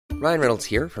Ryan Reynolds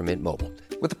here from Mint Mobile.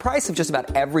 With the price of just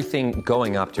about everything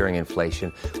going up during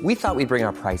inflation, we thought we'd bring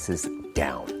our prices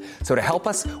down. So to help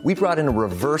us, we brought in a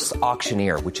reverse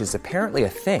auctioneer, which is apparently a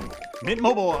thing. Mint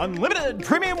Mobile Unlimited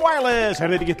Premium Wireless. How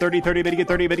to get 30, 30, bit to get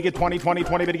 30, bit to get 20, 20,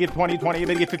 20, bit to get 20, 20,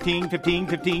 bit to get 15, 15,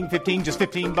 15, 15, just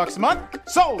 $15 a month?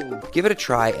 Sold! Give it a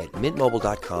try at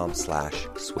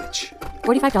mintmobile.com/switch.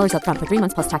 $45 up front for 3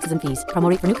 months plus taxes and fees. Promo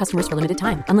rate for new customers for limited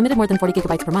time. Unlimited more than 40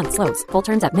 gigabytes per month. Slows full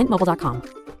terms at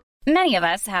mintmobile.com. Many of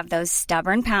us have those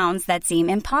stubborn pounds that seem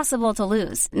impossible to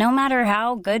lose, no matter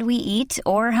how good we eat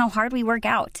or how hard we work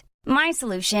out. My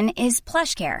solution is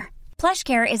PlushCare.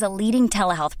 PlushCare is a leading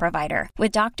telehealth provider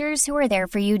with doctors who are there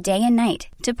for you day and night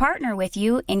to partner with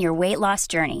you in your weight loss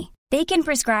journey. They can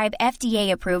prescribe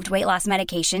FDA-approved weight loss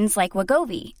medications like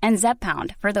Wegovy and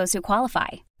Zepbound for those who qualify.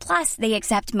 Plus, they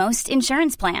accept most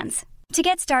insurance plans. To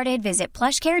get started, visit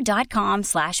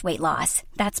plushcare.com/weightloss.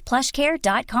 That's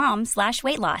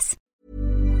plushcare.com/weightloss.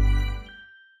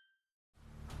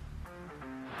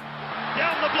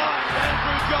 Down the blind,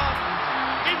 Andrew John.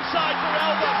 Inside for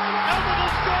Albert. Albert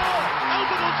will score.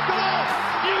 Albert will score.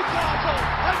 Newcastle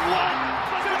have won.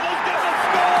 Fiddler's going to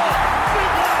score.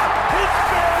 Fiddler, it's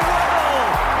farewell.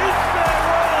 It's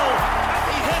farewell. And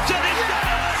he hits it. He's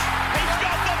done it. He's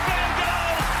got the field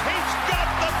goal. He's got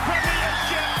the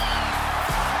premiership.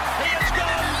 He has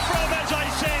gone from, as I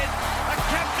said, a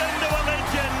captain to a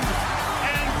legend,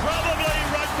 and probably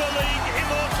rugby league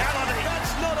immortality.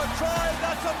 That's not a try,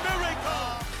 that's a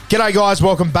miracle. G'day guys,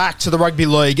 welcome back to the Rugby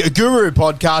League Guru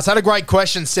podcast. I had a great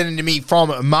question sent in to me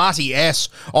from Marty S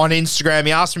on Instagram.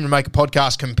 He asked me to make a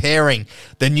podcast comparing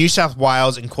the New South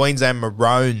Wales and Queensland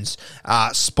Maroons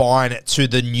spine to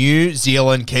the New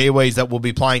Zealand Kiwis that will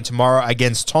be playing tomorrow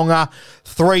against Tonga.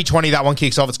 3:20, that one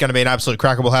kicks off. It's going to be an absolute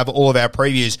cracker. We'll have all of our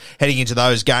previews heading into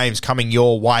those games coming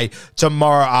your way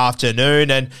tomorrow afternoon.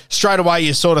 And straight away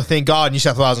you sort of think, oh, New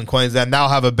South Wales and Queensland, they'll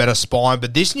have a better spine.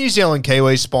 But this New Zealand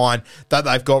Kiwis spine that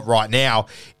they've got right now,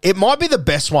 it might be the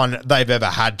best one they've ever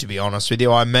had, to be honest with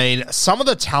you. I mean, some of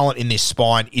the talent in this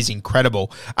spine is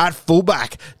incredible. At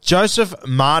fullback, Joseph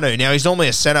Manu. Now, he's normally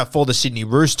a centre for the Sydney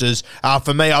Roosters.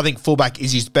 For me, I think fullback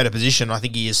is his better position. I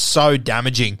think he is so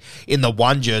damaging in the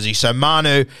one jersey. So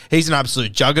Manu, he's an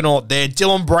absolute juggernaut there.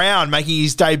 Dylan Brown making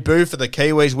his debut for the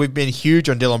Kiwis. We've been huge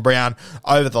on Dylan Brown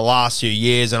over the last few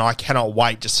years, and I cannot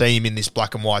wait to see him in this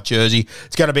black and white jersey.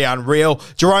 It's going to be unreal.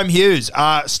 Jerome Hughes,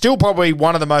 still probably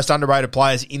one of the most underrated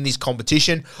players in this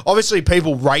competition. Obviously,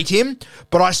 people rate him,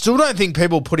 but I still don't think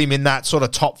people put him in that sort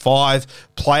of top 5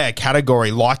 player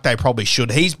category like they probably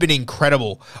should. He's been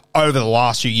incredible over the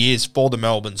last few years for the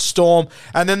Melbourne Storm.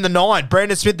 And then the 9,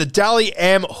 Brandon Smith, the Dally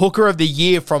M Hooker of the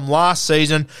Year from last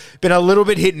season. Been a little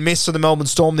bit hit and miss for the Melbourne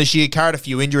Storm this year, carried a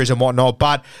few injuries and whatnot,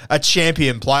 but a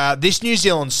champion player. This New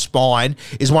Zealand spine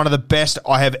is one of the best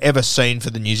I have ever seen for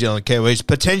the New Zealand Kiwis,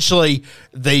 potentially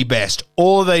the best.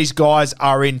 All of these guys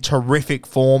are in terrific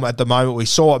form at the moment. We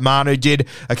saw what Manu did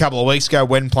a couple of weeks ago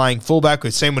when playing fullback.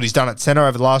 We've seen what he's done at centre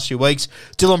over the last few weeks.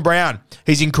 Dylan Brown,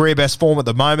 he's in career best form at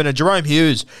the moment. And Jerome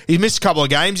Hughes, he's missed a couple of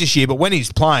games this year, but when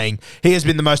he's playing, he has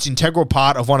been the most integral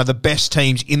part of one of the best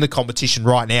teams in the competition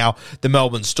right now, the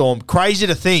Melbourne Storm. Crazy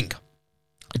to think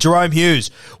Jerome Hughes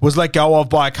was let go of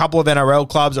by a couple of NRL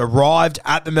clubs, arrived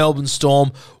at the Melbourne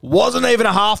Storm, wasn't even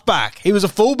a halfback. He was a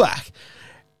fullback.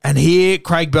 And here,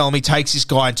 Craig Bellamy takes this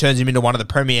guy and turns him into one of the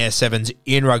premier sevens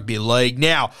in rugby league.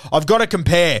 Now, I've got to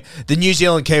compare the New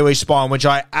Zealand Kiwi spine, which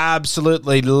I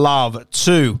absolutely love,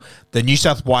 to the New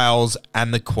South Wales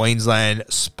and the Queensland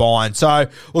spine. So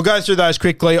we'll go through those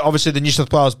quickly. Obviously, the New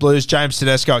South Wales Blues, James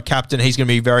Tedesco at captain. He's going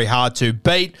to be very hard to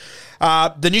beat.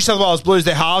 The New South Wales Blues,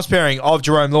 their halves pairing of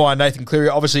Jerome Luai and Nathan Cleary,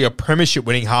 obviously a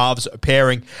premiership-winning halves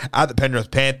pairing at the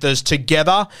Penrith Panthers.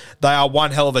 Together, they are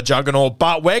one hell of a juggernaut,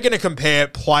 but we're going to compare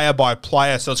player by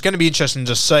player, so it's going to be interesting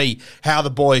to see how the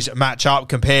boys match up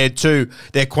compared to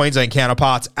their Queensland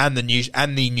counterparts and the New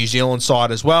Zealand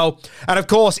side as well. And of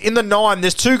course, in the 9,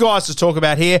 there's 2 guys to talk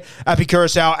about here, Api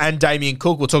Kurosawa and Damien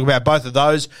Cook. We'll talk about both of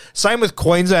those. Same with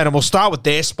Queensland, and we'll start with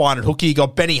their spine at hooker. You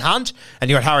got Benny Hunt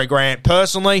and you got Harry Grant.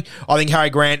 Personally, I think Harry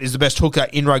Grant is the best hooker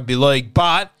in rugby league,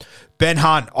 but Ben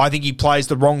Hunt, I think he plays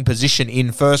the wrong position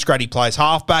in first grade. He plays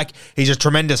halfback. He's a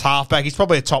tremendous halfback. He's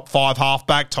probably a top 5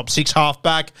 halfback, top 6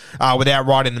 halfback, without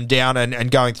writing them down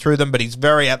and going through them. But he's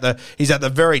at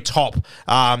the very top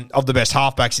of the best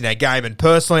halfbacks in our game. And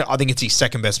personally, I think it's his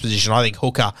second best position. I think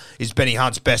hooker is Benny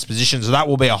Hunt's best position. So that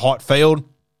will be a hot field.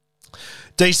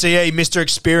 DCE, Mr.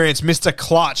 Experience, Mr.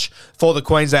 Clutch for the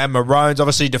Queensland Maroons.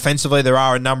 Obviously, defensively, there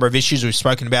are a number of issues. We've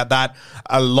spoken about that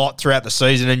a lot throughout the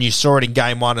season, and you saw it in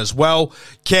Game 1 as well.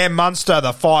 Cam Munster,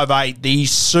 the 5'8", the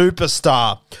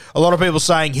superstar. A lot of people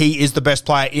saying he is the best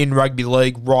player in rugby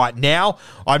league right now.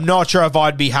 I'm not sure if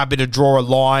I'd be happy to draw a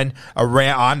line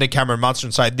around under Cameron Munster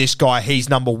and say this guy, he's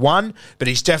number one, but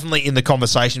he's definitely in the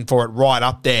conversation for it, right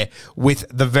up there with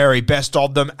the very best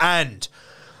of them. And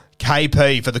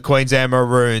KP for the Queensland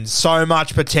Maroons. So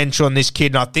much potential in this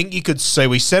kid, and I think you could see,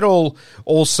 we said all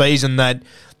season that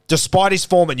despite his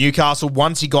form at Newcastle,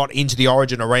 once he got into the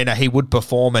Origin arena, he would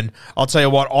perform. And I'll tell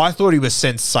you what, I thought he was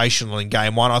sensational in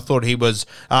Game 1. I thought he was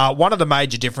one of the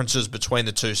major differences between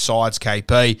the two sides,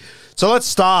 KP. So let's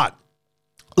start.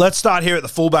 Let's start here at the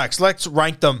fullbacks. Let's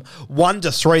rank them 1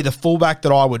 to 3. The fullback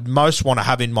that I would most want to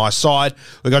have in my side.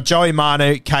 We've got Joey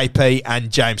Manu, KP, and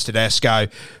James Tedesco.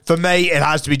 For me, it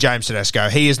has to be James Tedesco.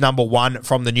 He is number one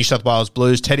from the New South Wales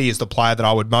Blues. Teddy is the player that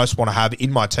I would most want to have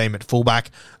in my team at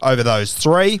fullback over those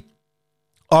three.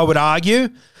 I would argue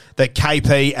that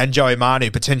KP and Joey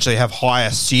Manu potentially have higher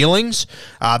ceilings.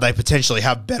 They potentially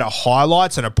have better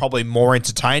highlights and are probably more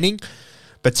entertaining.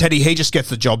 But Teddy, he just gets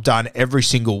the job done every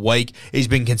single week. He's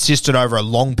been consistent over a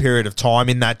long period of time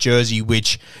in that jersey,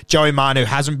 which Joey Manu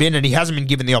hasn't been, and he hasn't been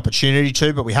given the opportunity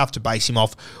to, but we have to base him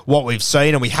off what we've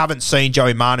seen, and we haven't seen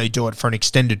Joey Manu do it for an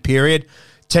extended period.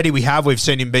 Teddy, we've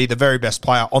seen him be the very best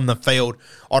player on the field,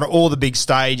 on all the big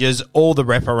stages, all the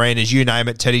rep arenas, you name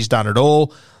it, Teddy's done it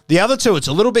all. The other two, it's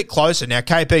a little bit closer. Now,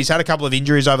 KP's had a couple of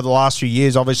injuries over the last few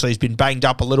years. Obviously, he's been banged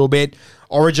up a little bit.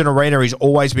 Origin Arena, he's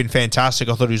always been fantastic.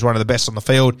 I thought he was one of the best on the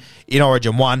field in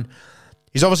Origin 1.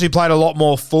 He's obviously played a lot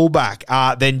more fullback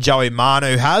than Joey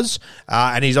Manu has,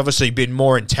 and he's obviously been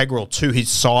more integral to his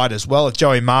side as well. If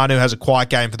Joey Manu has a quiet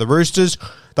game for the Roosters,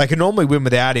 they can normally win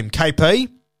without him. KP,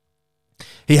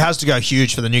 he has to go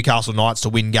huge for the Newcastle Knights to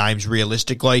win games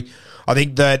realistically. I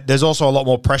think that there's also a lot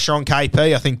more pressure on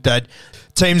KP. I think that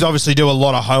teams obviously do a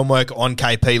lot of homework on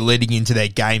KP leading into their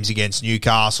games against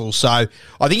Newcastle. So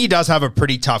I think he does have a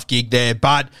pretty tough gig there.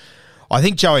 But I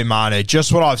think Joey Manu,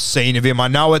 just what I've seen of him, I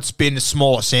know it's been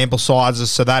smaller sample sizes,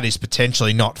 so that is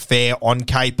potentially not fair on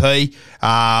KP.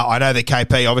 I know that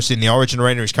KP, obviously in the Origin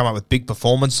Arena, has come up with big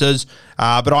performances.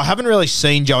 But I haven't really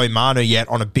seen Joey Manu yet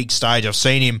on a big stage. I've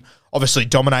seen him obviously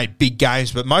dominate big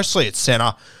games, but mostly at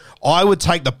centre. I would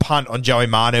take the punt on Joey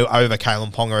Manu over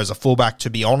Kalen Ponga as a fullback,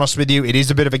 to be honest with you. It is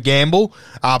a bit of a gamble,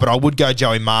 but I would go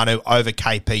Joey Manu over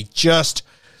KP just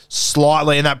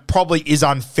slightly, and that probably is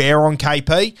unfair on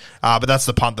KP, but that's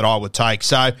the punt that I would take.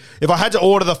 So if I had to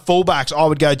order the fullbacks, I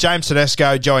would go James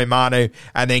Tedesco, Joey Manu,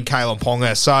 and then Kalen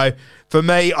Ponga. So for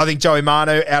me, I think Joey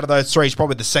Manu, out of those three, is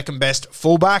probably the second best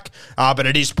fullback, but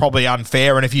it is probably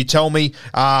unfair. And if you tell me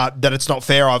that it's not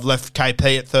fair, I've left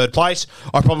KP at third place,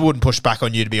 I probably wouldn't push back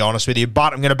on you, to be honest with you.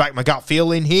 But I'm going to back my gut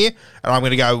feel in here, and I'm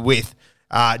going to go with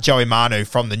Joey Manu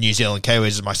from the New Zealand Kiwis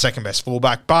as my second best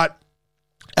fullback. But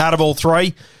out of all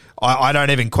three, I don't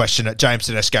even question it. James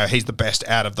Tedesco, he's the best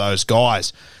out of those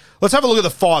guys. Let's have a look at the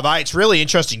 5'8". It's really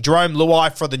interesting. Jerome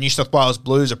Luai for the New South Wales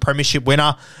Blues, a premiership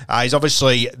winner. He's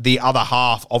obviously the other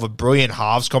half of a brilliant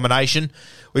halves combination.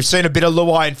 We've seen a bit of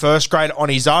Luai in first grade on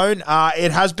his own.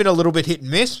 It has been a little bit hit and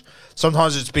miss.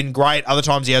 Sometimes it's been great. Other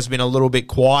times he has been a little bit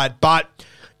quiet. But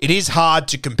it is hard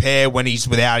to compare when he's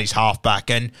without his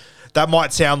halfback. And that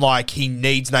might sound like he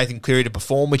needs Nathan Cleary to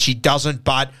perform, which he doesn't.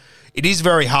 But it is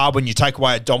very hard when you take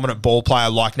away a dominant ball player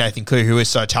like Nathan Cleary, who is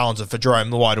so talented, for Jerome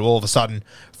Luai to all of a sudden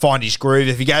find his groove.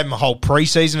 If you gave him a whole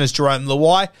preseason as Jerome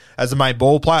Luai, as the main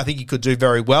ball player, I think he could do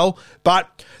very well.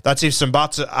 But that's ifs and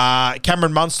buts.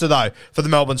 Cameron Munster, though, for the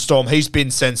Melbourne Storm, he's been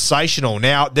sensational.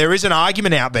 Now, there is an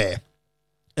argument out there,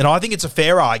 and I think it's a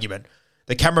fair argument,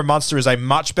 that Cameron Munster is a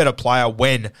much better player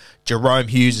when Jerome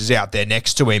Hughes is out there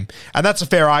next to him. And that's a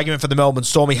fair argument for the Melbourne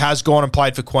Storm. He has gone and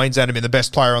played for Queensland and been the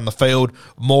best player on the field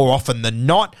more often than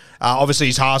not. Obviously,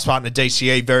 his halves partner,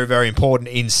 DCE, very, very important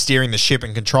in steering the ship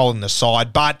and controlling the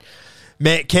side. But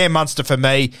Cam Munster, for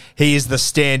me, he is the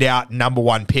standout number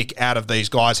one pick out of these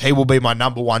guys. He will be my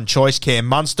number one choice, Cam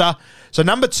Munster. So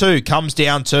number two comes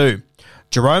down to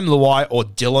Jerome Luai or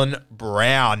Dylan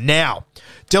Brown. Now,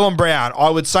 Dylan Brown, I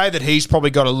would say that he's probably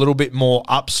got a little bit more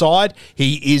upside.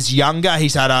 He is younger.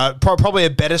 He's had probably a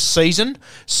better season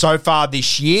so far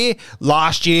this year.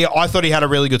 Last year, I thought he had a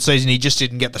really good season. He just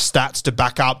didn't get the stats to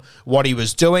back up what he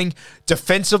was doing.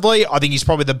 Defensively, I think he's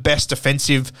probably the best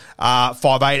defensive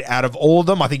 5'8" out of all of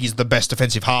them. I think he's the best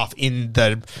defensive half in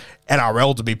the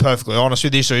NRL, to be perfectly honest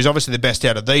with you. So he's obviously the best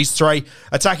out of these three.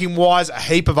 Attacking-wise, a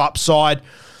heap of upside.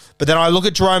 But then I look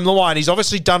at Jarome Luai, and he's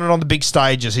obviously done it on the big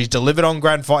stages. He's delivered on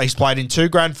he's played in 2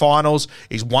 grand finals.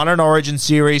 He's won an Origin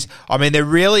series. I mean, there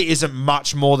really isn't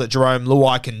much more that Jarome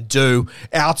Luai can do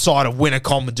outside of win a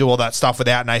comp and do all that stuff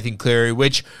without Nathan Cleary,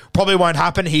 which probably won't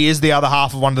happen. He is the other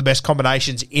half of one of the best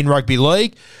combinations in rugby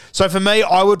league. So for me,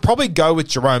 I would probably go with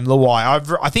Jarome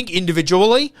Luai. I think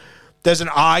individually, there's an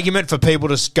argument for people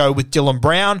to go with Dylan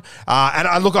Brown.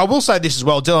 I will say this as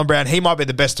well. Dylan Brown, he might be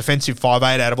the best defensive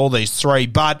 5'8" out of all these 3,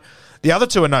 but the other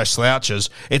 2 are no slouches.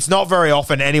 It's not very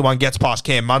often anyone gets past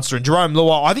Cam Munster. And Jarome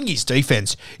Luai, I think his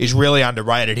defense is really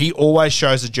underrated. He always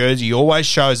shows the jersey. He always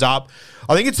shows up.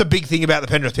 I think it's the big thing about the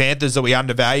Penrith Panthers that we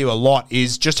undervalue a lot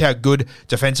is just how good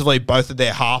defensively both of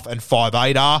their half and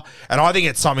 5'8" are. And I think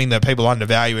it's something that people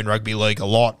undervalue in rugby league a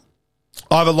lot.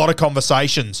 I have a lot of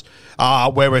conversations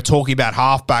where we're talking about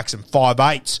halfbacks and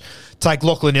 5'8s. Take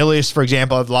Lachlan Ilias, for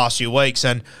example, over the last few weeks,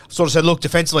 and sort of said, look,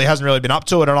 defensively hasn't really been up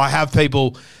to it. And I have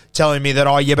people telling me that,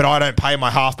 but I don't pay my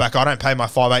halfback, I don't pay my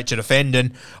 5'8 to defend.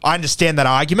 And I understand that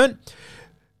argument.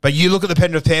 But you look at the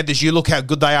Penrith Panthers, you look how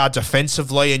good they are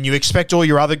defensively, and you expect all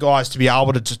your other guys to be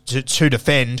able to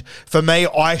defend. For me,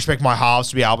 I expect my halves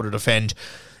to be able to defend.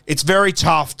 It's very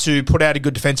tough to put out a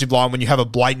good defensive line when you have a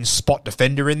blatant spot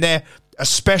defender in there,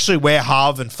 especially where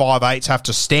halves and 5'8s have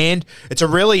to stand. It's a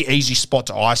really easy spot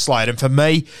to isolate. And for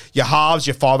me, your halves,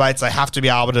 your 5'8s, they have to be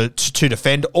able to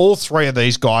defend. All 3 of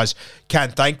these guys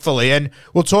can, thankfully. And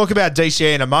we'll talk about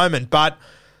DCE in a moment, but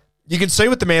you can see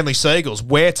with the Manly Seagulls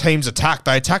where teams attack.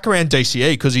 They attack around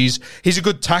DCE because he's a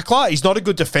good tackler. He's not a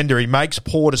good defender. He makes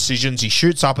poor decisions. He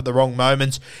shoots up at the wrong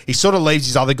moments. He sort of leaves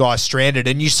his other guys stranded.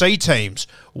 And you see teams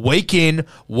week in,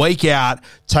 week out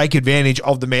take advantage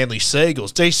of the Manly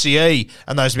Seagulls. DCE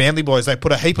and those Manly boys, they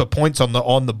put a heap of points on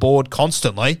the board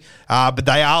constantly, but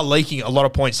they are leaking a lot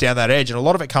of points down that edge, and a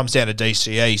lot of it comes down to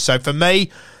DCE. So for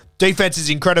me, defense is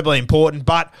incredibly important,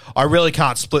 but I really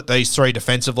can't split these 3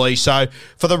 defensively. So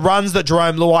for the runs that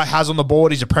Jarome Luai has on the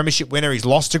board, he's a premiership winner. He's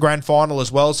lost a grand final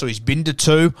as well, so he's been to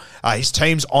 2. His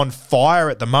team's on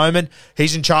fire at the moment.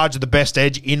 He's in charge of the best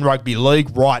edge in rugby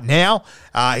league right now.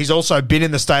 He's also been in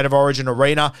the State of Origin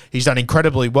arena. He's done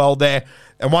incredibly well there.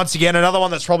 And once again, another one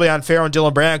that's probably unfair on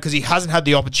Dylan Brown because he hasn't had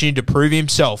the opportunity to prove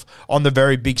himself on the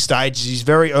very big stages. He's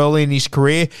very early in his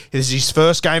career. This is his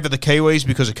first game for the Kiwis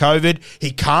because of COVID.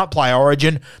 He can't play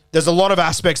Origin. There's a lot of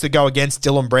aspects that go against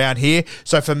Dylan Brown here.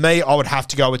 So for me, I would have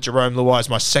to go with Jarome Luai as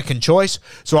my second choice.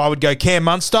 So I would go Cam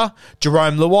Munster,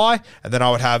 Jarome Luai, and then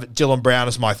I would have Dylan Brown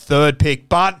as my 3rd pick.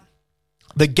 But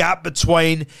the gap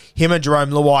between him and Jarome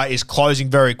Luai is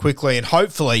closing very quickly, and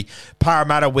hopefully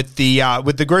Parramatta with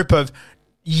the group of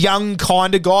young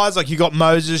kind of guys, like you got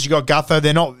Moses, you got Gutho,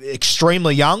 they're not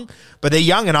extremely young, but they're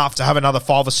young enough to have another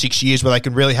 5 or 6 years where they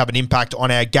can really have an impact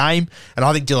on our game, and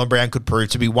I think Dylan Brown could prove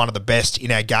to be one of the best in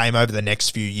our game over the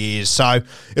next few years. So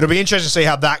it'll be interesting to see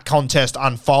how that contest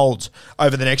unfolds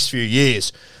over the next few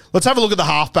years. Let's have a look at the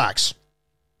halfbacks.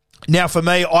 Now for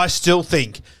me, I still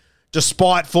think,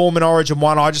 despite form in Origin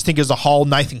 1, I just think as a whole,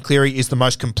 Nathan Cleary is the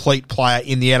most complete player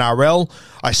in the NRL.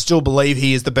 I still believe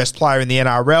he is the best player in the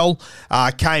NRL.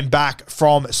 Came back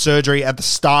from surgery at the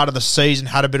start of the season,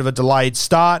 had a bit of a delayed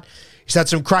start. He's had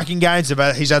some cracking games,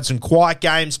 he's had some quiet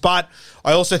games, but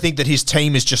I also think that his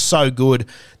team is just so good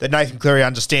that Nathan Cleary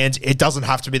understands it doesn't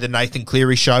have to be the Nathan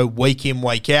Cleary show week in,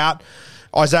 week out.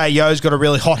 Isaiah Yeo's got a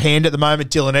really hot hand at the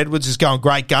moment. Dylan Edwards is going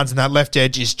great guns, and that left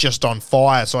edge is just on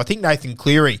fire. So I think Nathan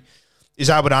Cleary is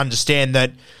able to understand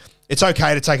that it's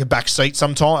okay to take a back seat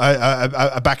sometimes,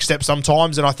 a back step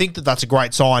sometimes, and I think that that's a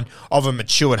great sign of a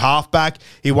matured halfback.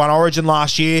 He won Origin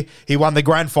last year. He won the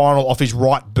grand final off his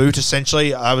right boot,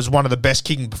 essentially. It was one of the best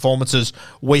kicking performances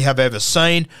we have ever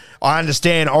seen. I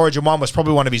understand Origin 1 was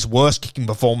probably one of his worst kicking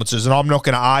performances, and I'm not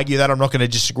going to argue that. I'm not going to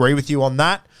disagree with you on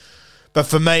that. But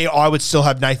for me, I would still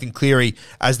have Nathan Cleary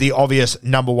as the obvious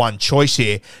number 1 choice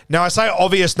here. Now, I say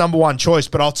obvious number 1 choice,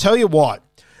 but I'll tell you what.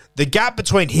 The gap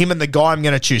between him and the guy I'm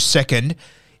going to choose second,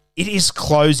 it is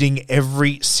closing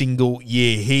every single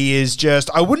year. He is just,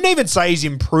 I wouldn't even say he's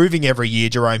improving every year,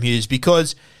 Jahrome Hughes,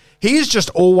 because he is just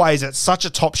always at such a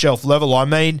top shelf level. I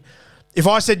mean, if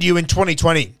I said to you in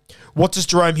 2020, what does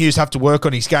Jahrome Hughes have to work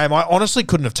on his game? I honestly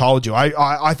couldn't have told you.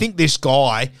 I think this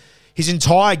guy, his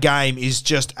entire game is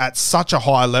just at such a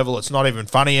high level, it's not even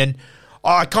funny. And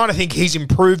I kind of think he's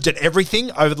improved at everything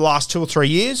over the last 2 or 3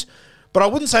 years. But I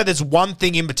wouldn't say there's one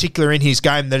thing in particular in his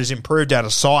game that has improved out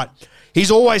of sight. He's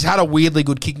always had a weirdly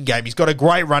good kicking game. He's got a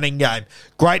great running game,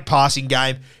 great passing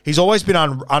game. He's always been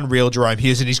unreal, Jahrome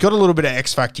Hughes, and he's got a little bit of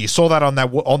X factor. You saw that on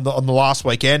the last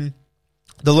weekend.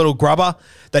 the little grubber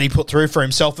that he put through for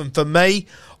himself. And for me,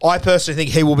 I personally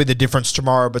think he will be the difference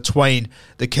tomorrow between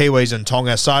the Kiwis and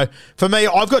Tonga. So for me,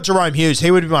 I've got Jerome Hughes. He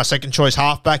would be my second choice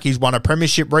halfback. He's won a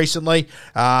premiership recently.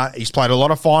 He's played a lot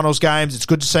of finals games. It's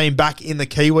good to see him back in the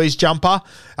Kiwis jumper.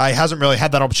 He hasn't really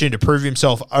had that opportunity to prove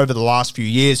himself over the last few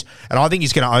years. And I think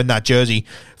he's going to own that jersey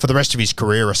for the rest of his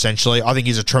career, essentially. I think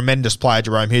he's a tremendous player,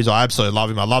 Jerome Hughes. I absolutely love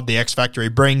him. I love the X factor he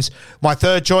brings. My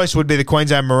third choice would be the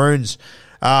Queensland Maroons.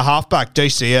 Halfback,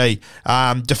 DCE.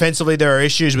 Defensively, there are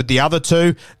issues with the other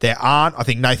two. There aren't. I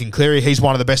think Nathan Cleary, he's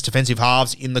one of the best defensive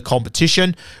halves in the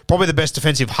competition. Probably the best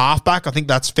defensive halfback. I think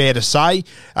that's fair to say.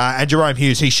 And Jerome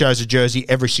Hughes, he shows a jersey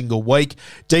every single week.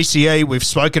 DCE, we've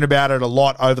spoken about it a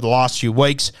lot over the last few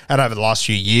weeks and over the last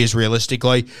few years,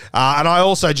 realistically. And I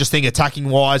also just think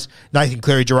attacking-wise, Nathan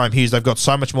Cleary, Jerome Hughes, they've got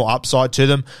so much more upside to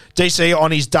them. DCE, on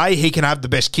his day, he can have the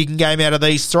best kicking game out of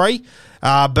these three.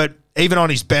 But even on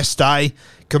his best day,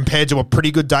 compared to a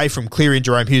pretty good day from Cleary and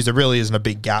Jerome Hughes, there really isn't a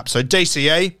big gap. So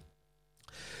DCE,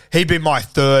 he'd be my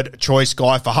third choice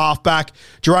guy for halfback.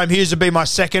 Jerome Hughes would be my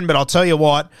second, but I'll tell you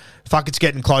what, fuck, it's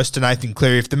getting close to Nathan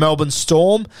Cleary. If the Melbourne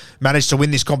Storm manage to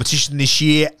win this competition this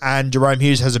year and Jerome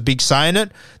Hughes has a big say in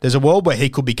it, there's a world where he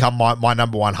could become my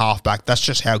number one halfback. That's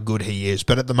just how good he is.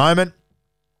 But at the moment,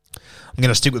 I'm going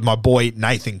to stick with my boy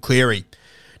Nathan Cleary.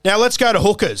 Now let's go to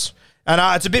hookers. And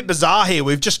it's a bit bizarre here.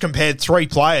 We've just compared three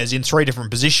players in three different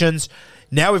positions.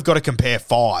 Now we've got to compare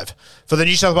five. For the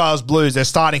New South Wales Blues, their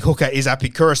starting hooker is Api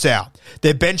Koroisau.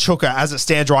 Their bench hooker, as it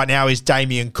stands right now, is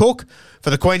Damien Cook.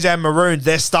 For the Queensland Maroons,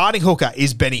 their starting hooker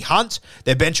is Benny Hunt.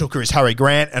 Their bench hooker is Harry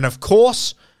Grant. And of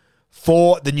course,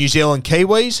 for the New Zealand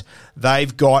Kiwis,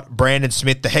 they've got Brandon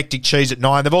Smith, the hectic cheese at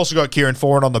 9. They've also got Kieran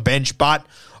Foran on the bench, but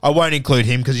I won't include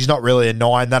him because he's not really a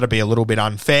 9. That'd be a little bit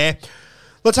unfair.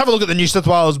 Let's have a look at the New South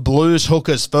Wales Blues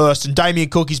hookers first. And Damien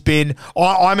Cook has been...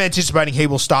 I'm anticipating he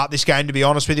will start this game, to be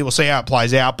honest with you. We'll see how it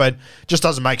plays out, but just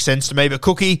doesn't make sense to me. But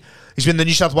Cookie, he's been the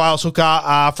New South Wales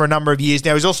hooker for a number of years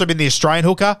now. He's also been the Australian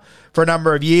hooker for a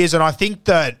number of years. And I think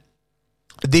that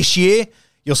this year,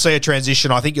 you'll see a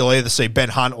transition. I think you'll either see Ben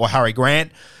Hunt or Harry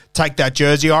Grant take that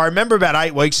jersey. I remember about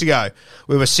 8 weeks ago,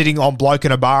 we were sitting on Bloke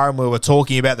in a Bar and we were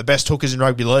talking about the best hookers in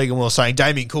rugby league and we were saying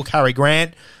Damien Cook, Harry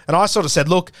Grant. And I sort of said,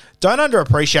 look, don't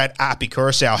underappreciate Api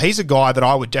Koroisau. He's a guy that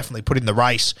I would definitely put in the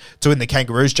race to win the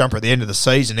Kangaroos jumper at the end of the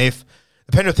season. If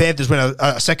the Penrith Panthers win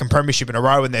a second premiership in a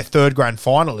row and their third grand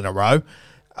final in a row,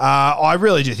 I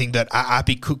really do think that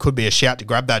Api could be a shout to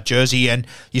grab that jersey. And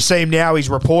you see him now, he's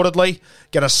reportedly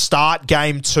going to start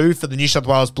game 2 for the New South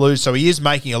Wales Blues, so he is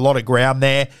making a lot of ground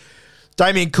there.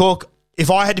 Damien Cook,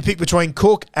 if I had to pick between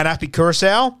Cook and Api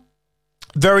Koroisau,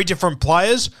 very different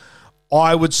players.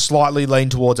 I would slightly lean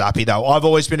towards Api, though. I've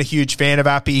always been a huge fan of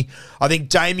Api. I think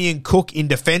Damien Cook in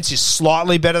defence is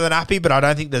slightly better than Api, but I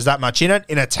don't think there's that much in it.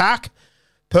 In attack,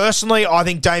 personally, I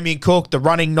think Damien Cook, the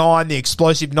running 9, the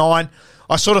explosive 9,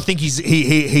 I sort of think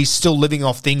he's still living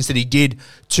off things that he did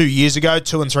 2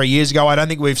 and 3 years ago. I don't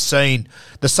think we've seen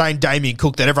the same Damien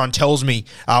Cook that everyone tells me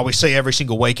we see every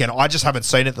single weekend. I just haven't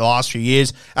seen it the last few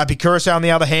years. Api Koroisau, on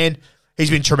the other hand, he's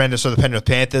been tremendous for the Penrith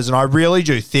Panthers, and I really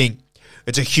do think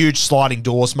it's a huge sliding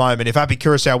doors moment. If Api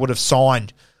Koroisau would have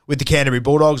signed with the Canterbury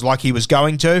Bulldogs like he was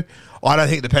going to, I don't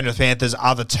think the Penrith Panthers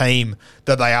are the team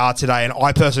that they are today, and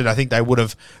I personally don't think they would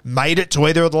have made it to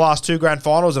either of the last 2 grand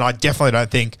finals, and I definitely don't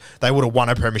think they would have won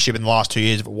a premiership in the last 2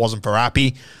 years if it wasn't for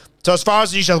Api. So as far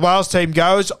as the New South Wales team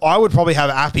goes, I would probably have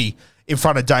Api in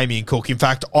front of Damien Cook. In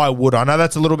fact, I would. I know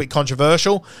that's a little bit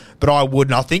controversial, but I would,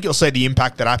 and I think you'll see the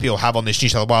impact that Api will have on this New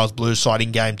South Wales Blues side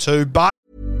in game 2, but...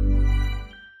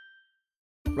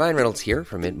 Ryan Reynolds here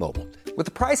from Mint Mobile. With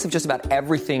the price of just about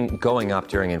everything going up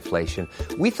during inflation,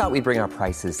 we thought we'd bring our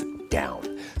prices down.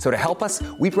 So to help us,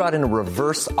 we brought in a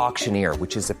reverse auctioneer,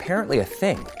 which is apparently a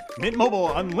thing. Mint Mobile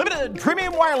Unlimited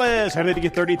Premium Wireless. How to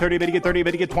get 30, 30, bit to get 30,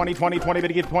 bit to get 20, 20, 20, bit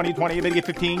to get 20, 20, bit to get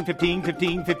 15, 15,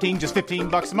 15, 15, just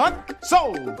 $15 a month?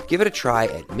 Sold! Give it a try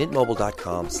at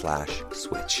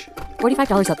mintmobile.com/switch.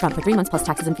 $45 up front for 3 months plus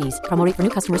taxes and fees. Promo rate for new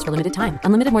customers for limited time.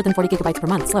 Unlimited more than 40 gigabytes per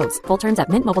month. Slows full terms at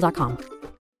mintmobile.com.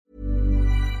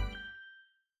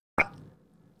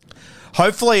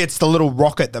 Hopefully it's the little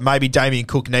rocket that maybe Damien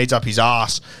Cook needs up his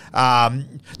arse. Not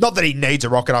that he needs a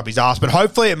rocket up his arse, but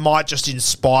hopefully it might just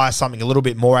inspire something a little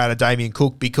bit more out of Damien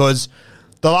Cook, because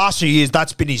the last few years,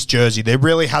 that's been his jersey. There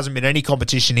really hasn't been any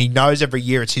competition. He knows every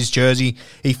year it's his jersey.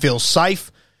 He feels safe.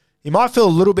 He might feel a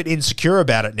little bit insecure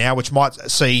about it now, which might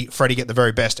see Freddie get the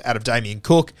very best out of Damien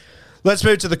Cook. Let's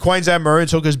move to the Queensland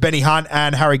Maroons hookers, Benny Hunt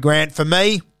and Harry Grant. For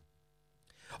me,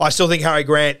 I still think Harry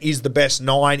Grant is the best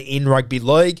 9 in rugby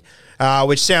league,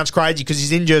 which sounds crazy because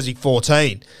he's in jersey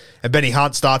 14 and Benny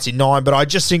Hunt starts in 9, but I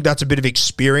just think that's a bit of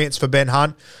experience for Ben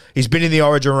Hunt. He's been in the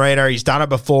Origin Arena. He's done it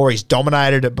before. He's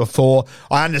dominated it before.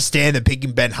 I understand that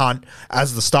picking Ben Hunt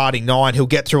as the starting 9, he'll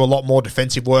get through a lot more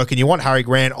defensive work, and you want Harry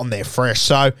Grant on there fresh.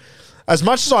 So as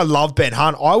much as I love Ben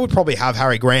Hunt, I would probably have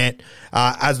Harry Grant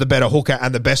as the better hooker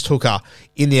and the best hooker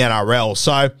in the NRL.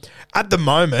 So at the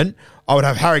moment, I would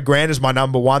have Harry Grant as my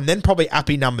number 1, then probably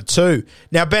Appy number 2.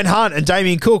 Now, Ben Hunt and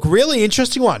Damien Cook, really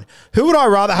interesting one. Who would I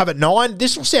rather have at 9?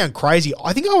 This will sound crazy.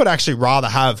 I think I would actually rather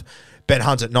have Ben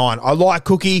Hunt at 9. I like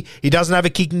Cookie. He doesn't have a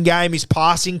kicking game. His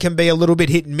passing can be a little bit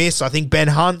hit and miss. I think Ben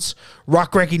Hunt's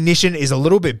ruck recognition is a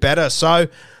little bit better. So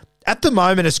at the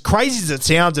moment, as crazy as it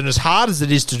sounds and as hard as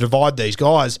it is to divide these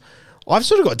guys, I've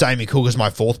sort of got Damien Cook as my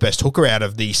 4th best hooker out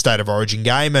of the State of Origin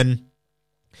game. And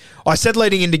I said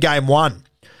leading into game 1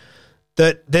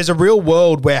 that there's a real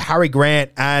world where Harry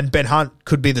Grant and Ben Hunt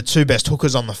could be the 2 best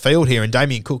hookers on the field here, and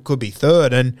Damien Cook could be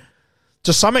 3rd. And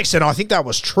to some extent, I think that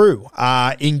was true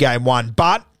in game 1.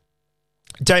 But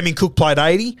Damien Cook played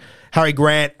 80. Harry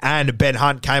Grant and Ben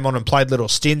Hunt came on and played little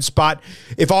stints. But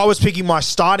if I was picking my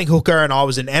starting hooker and I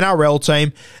was an NRL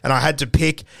team and I had to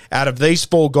pick out of these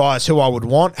 4 guys who I would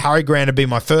want, Harry Grant would be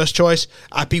my first choice.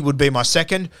 Appy would be my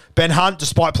second. Ben Hunt,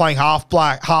 despite playing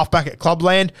halfback at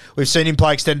Clubland, we've seen him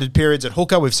play extended periods at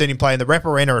hooker. We've seen him play in the rep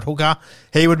arena at hooker.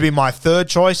 He would be my 3rd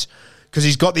choice because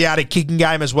he's got the added kicking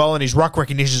game as well, and his ruck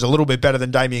recognition is a little bit better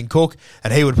than Damien Cook,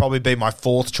 and he would probably be my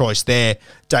 4th choice there,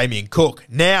 Damien Cook.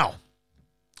 Now,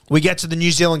 we get to the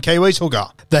New Zealand Kiwis hooker.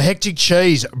 The Hectic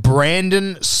Cheese,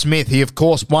 Brandon Smith. He, of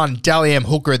course, won Dally M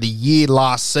Hooker of the Year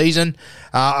last season.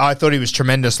 I thought he was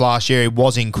tremendous last year. He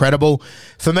was incredible.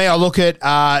 For me, I look at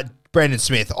Brandon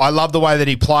Smith. I love the way that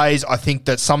he plays. I think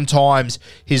that sometimes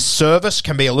his service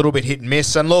can be a little bit hit and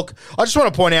miss. And look, I just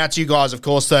want to point out to you guys, of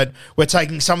course, that we're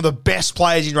taking some of the best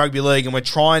players in rugby league and we're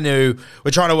trying to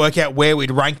work out where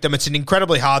we'd rank them. It's an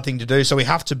incredibly hard thing to do, so we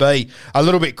have to be a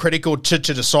little bit critical to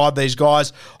decide these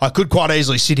guys. I could quite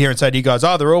easily sit here and say to you guys,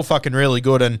 oh, they're all fucking really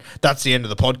good, and that's the end of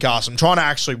the podcast. I'm trying to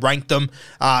actually rank them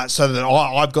so that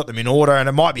I've got them in order, and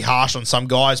it might be harsh on some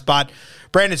guys, but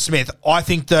Brandon Smith, I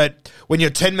think that when you're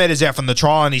 10 metres out from the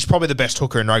try line, he's probably the best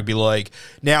hooker in rugby league.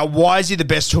 Now, why is he the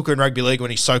best hooker in rugby league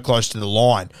when he's so close to the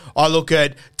line? I look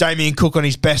at Damien Cook on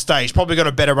his best day. He's probably got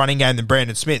a better running game than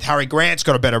Brandon Smith. Harry Grant's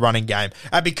got a better running game.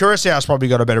 Abby Curacau's probably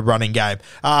got a better running game.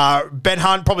 Ben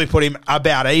Hunt probably put him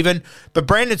about even. But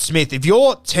Brandon Smith, if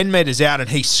you're 10 metres out and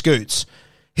he scoots,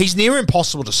 he's near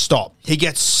impossible to stop. He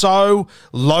gets so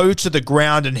low to the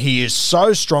ground and he is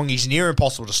so strong, he's near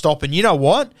impossible to stop. And you know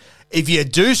what? If you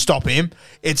do stop him,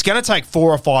 it's going to take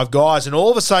 4 or 5 guys, and all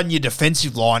of a sudden your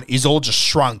defensive line is all just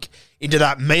shrunk into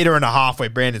that 1.5 metre where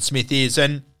Brandon Smith is.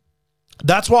 And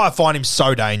that's why I find him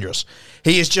so dangerous.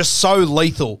 He is just so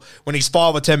lethal when he's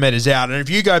 5 or 10 metres out. And if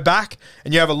you go back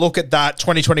and you have a look at that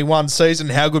 2021 season,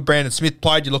 how good Brandon Smith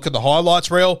played, you look at the highlights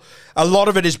reel, a lot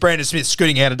of it is Brandon Smith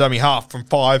scooting out of dummy half from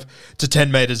 5 to 10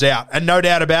 metres out. And no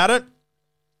doubt about it,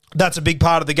 that's a big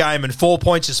part of the game. And 4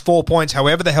 points is 4 points,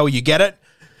 however the hell you get it.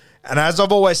 And as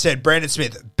I've always said, Brandon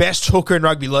Smith, best hooker in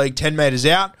rugby league, 10 metres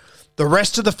out. The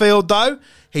rest of the field, though,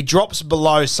 he drops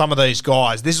below some of these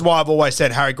guys. This is why I've always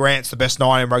said Harry Grant's the best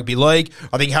 9 in rugby league.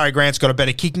 I think Harry Grant's got a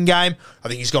better kicking game. I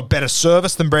think he's got better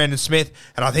service than Brandon Smith.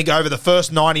 And I think over the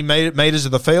first 90 metres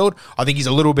of the field, I think he's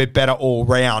a little bit better all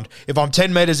round. If I'm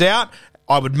 10 metres out,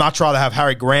 I would much rather have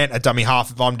Harry Grant at dummy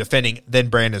half if I'm defending than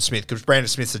Brandon Smith, because Brandon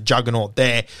Smith's a juggernaut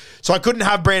there. So I couldn't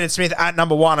have Brandon Smith at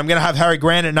number 1. I'm going to have Harry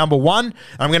Grant at number 1.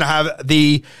 I'm going to have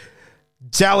the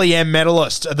Dally M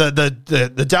medalist,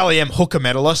 the Dally M hooker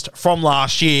medalist from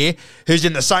last year, who's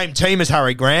in the same team as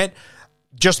Harry Grant,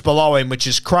 just below him, which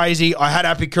is crazy. I had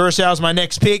Appy Curacao as my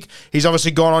next pick. He's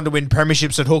obviously gone on to win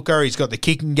premierships at hooker. He's got the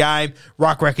kicking game.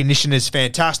 Ruck recognition is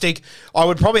fantastic. I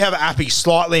would probably have Appy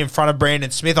slightly in front of Brandon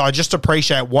Smith. I just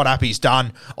appreciate what Appy's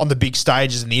done on the big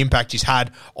stages and the impact he's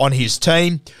had on his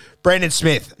team. Brandon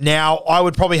Smith, now I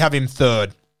would probably have him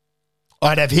 3rd.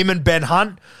 I'd have him and Ben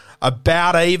Hunt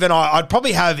about even. I'd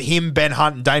probably have him, Ben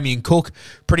Hunt, and Damien Cook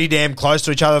pretty damn close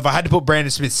to each other. If I had to put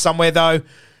Brandon Smith somewhere, though,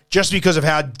 just because of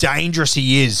how dangerous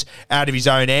he is out of his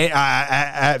own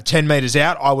air, 10 metres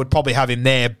out, I would probably have him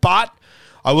there. But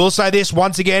I will say this,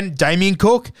 once again, Damien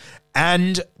Cook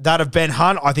and that of Ben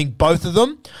Hunt, I think both of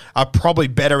them are probably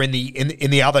better in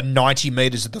the other 90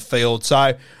 metres of the field.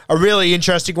 So a really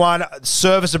interesting one.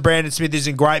 Service of Brandon Smith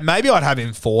isn't great. Maybe I'd have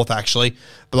him 4th, actually,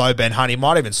 below Ben Hunt. He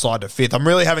might even slide to 5th. I'm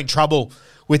really having trouble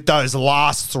with those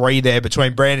last 3 there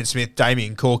between Brandon Smith,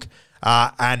 Damien Cook,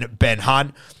 and Ben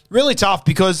Hunt. Really tough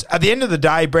because at the end of the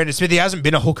day, Brandon Smith, he hasn't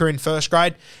been a hooker in first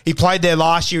grade. He played there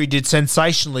last year. He did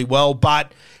sensationally well,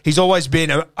 but he's always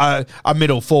been a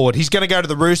middle forward. He's going to go to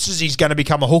the Roosters. He's going to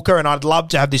become a hooker, and I'd love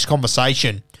to have this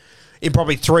conversation in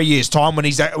probably 3 years' time when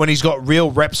he's got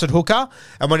real reps at hooker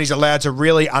and when he's allowed to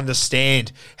really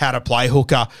understand how to play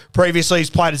hooker. Previously, he's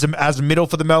played as a middle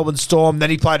for the Melbourne Storm. Then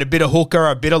he played a bit of hooker,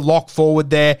 a bit of lock forward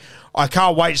there. I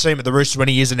can't wait to see him at the Roosters when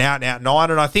he is an out-and-out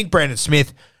nine, and I think Brandon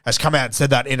Smith has come out and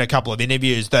said that in a couple of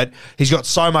interviews, that he's got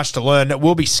so much to learn. It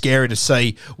will be scary to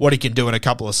see what he can do in a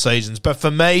couple of seasons. But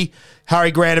for me, Harry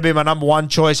Grant would be my number one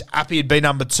choice. Appy would be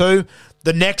number two.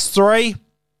 The next three,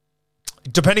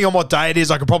 depending on what day it is,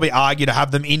 I could probably argue to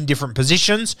have them in different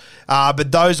positions.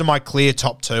 But those are my clear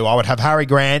top two. I would have Harry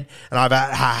Grant and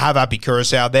I have Appy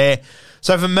Koroisau there.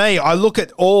 So for me, I look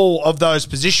at all of those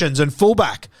positions, and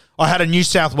fullback, I had a New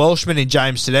South Welshman in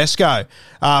James Tedesco.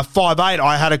 5'8",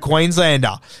 I had a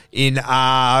Queenslander in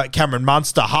Cameron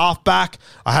Munster. Halfback,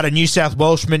 I had a New South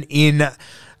Welshman in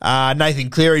Nathan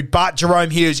Cleary, but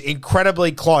Jerome Hughes,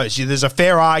 incredibly close. There's a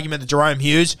fair argument that Jerome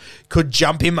Hughes could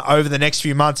jump him over the next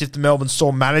few months if the Melbourne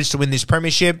Storm manage to win this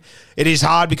premiership. It is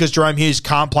hard because Jerome Hughes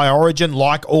can't play Origin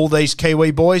like all these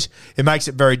Kiwi boys. It makes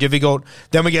it very difficult.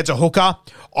 Then we get to hooker.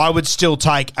 I would still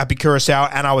take Appy Koroisau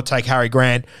and I would take Harry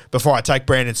Grant before I take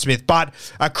Brandon Smith. But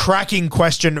a cracking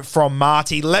question from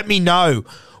Marty. Let me know,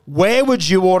 where would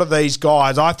you order these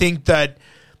guys? I think that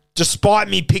despite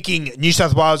me picking New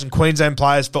South Wales and Queensland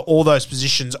players for all those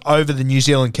positions over the New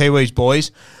Zealand Kiwis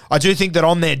boys, I do think that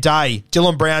on their day,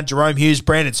 Dylan Brown, Jerome Hughes,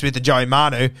 Brandon Smith and Joey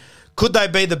Manu, could they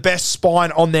be the best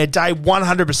spine on their day?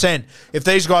 100%. If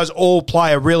these guys all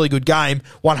play a really good game,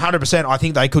 100%, I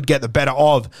think they could get the better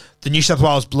of the New South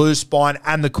Wales Blues spine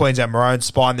and the Queensland Maroons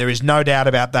spine. There is no doubt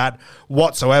about that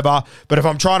whatsoever. But if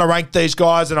I'm trying to rank these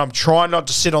guys and I'm trying not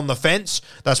to sit on the fence,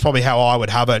 that's probably how I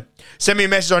would have it. Send me a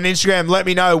message on Instagram. Let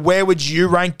me know, where would you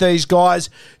rank these guys?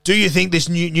 Do you think this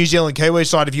New Zealand Kiwi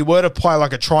side, if you were to play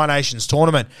like a Tri-Nations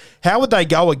tournament, how would they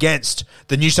go against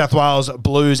the New South Wales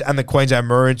Blues and the Queensland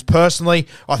Maroons? Personally,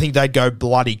 I think they'd go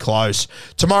bloody close.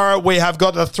 Tomorrow, we have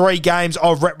got the 3 games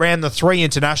of Rep Round, the 3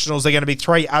 internationals. They're going to be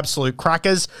 3 absolute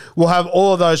crackers. We'll have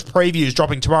all of those previews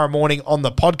dropping tomorrow morning on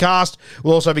the podcast.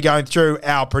 We'll also be going through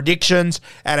our predictions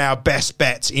and our best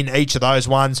bets in each of those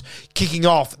ones. Kicking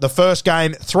off the first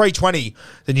game, 3:20,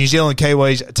 the New Zealand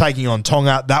Kiwis taking on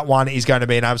Tonga. That one is going to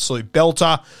be an absolute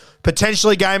belter.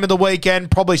 Potentially game of the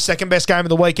weekend, probably second best game of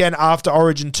the weekend after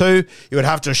Origin 2. You would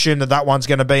have to assume that that one's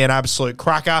going to be an absolute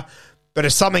cracker. But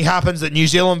if something happens that New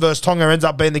Zealand versus Tonga ends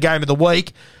up being the game of the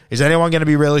week, is anyone going to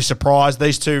be really surprised?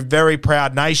 These two very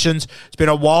proud nations. It's been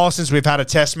a while since we've had a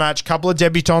test match. Couple of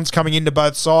debutants coming into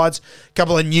both sides.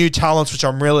 Couple of new talents, which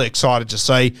I'm really excited to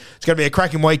see. It's going to be a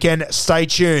cracking weekend. Stay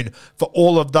tuned for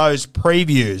all of those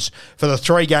previews for the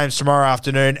 3 games tomorrow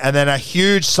afternoon. And then a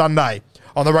huge Sunday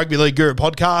on the Rugby League Guru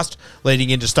podcast, leading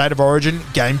into State of Origin,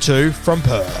 Game 2 from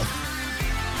Perth.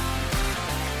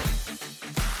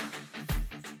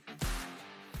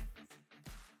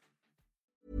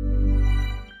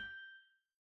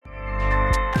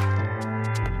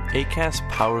 Acast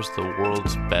powers the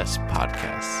world's best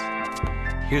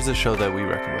podcasts. Here's a show that we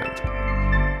recommend.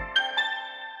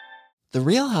 The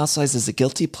Real Housewives is a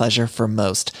guilty pleasure for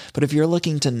most, but if you're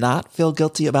looking to not feel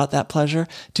guilty about that pleasure,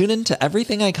 tune in to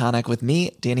Everything Iconic with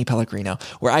me, Danny Pellegrino,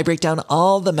 where I break down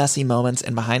all the messy moments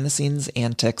and behind-the-scenes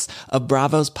antics of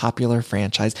Bravo's popular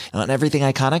franchise. And on Everything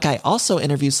Iconic, I also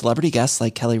interview celebrity guests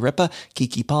like Kelly Ripa,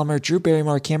 Keke Palmer, Drew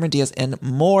Barrymore, Cameron Diaz, and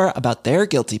more about their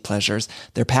guilty pleasures,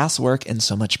 their past work, and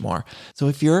so much more. So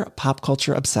if you're pop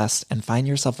culture obsessed and find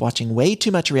yourself watching way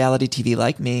too much reality TV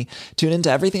like me, tune in to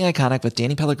Everything Iconic with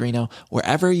Danny Pellegrino,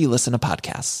 wherever you listen to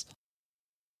podcasts.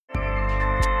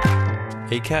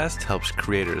 Acast helps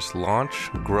creators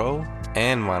launch, grow,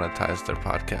 and monetize their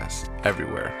podcasts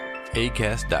everywhere.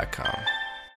 Acast.com.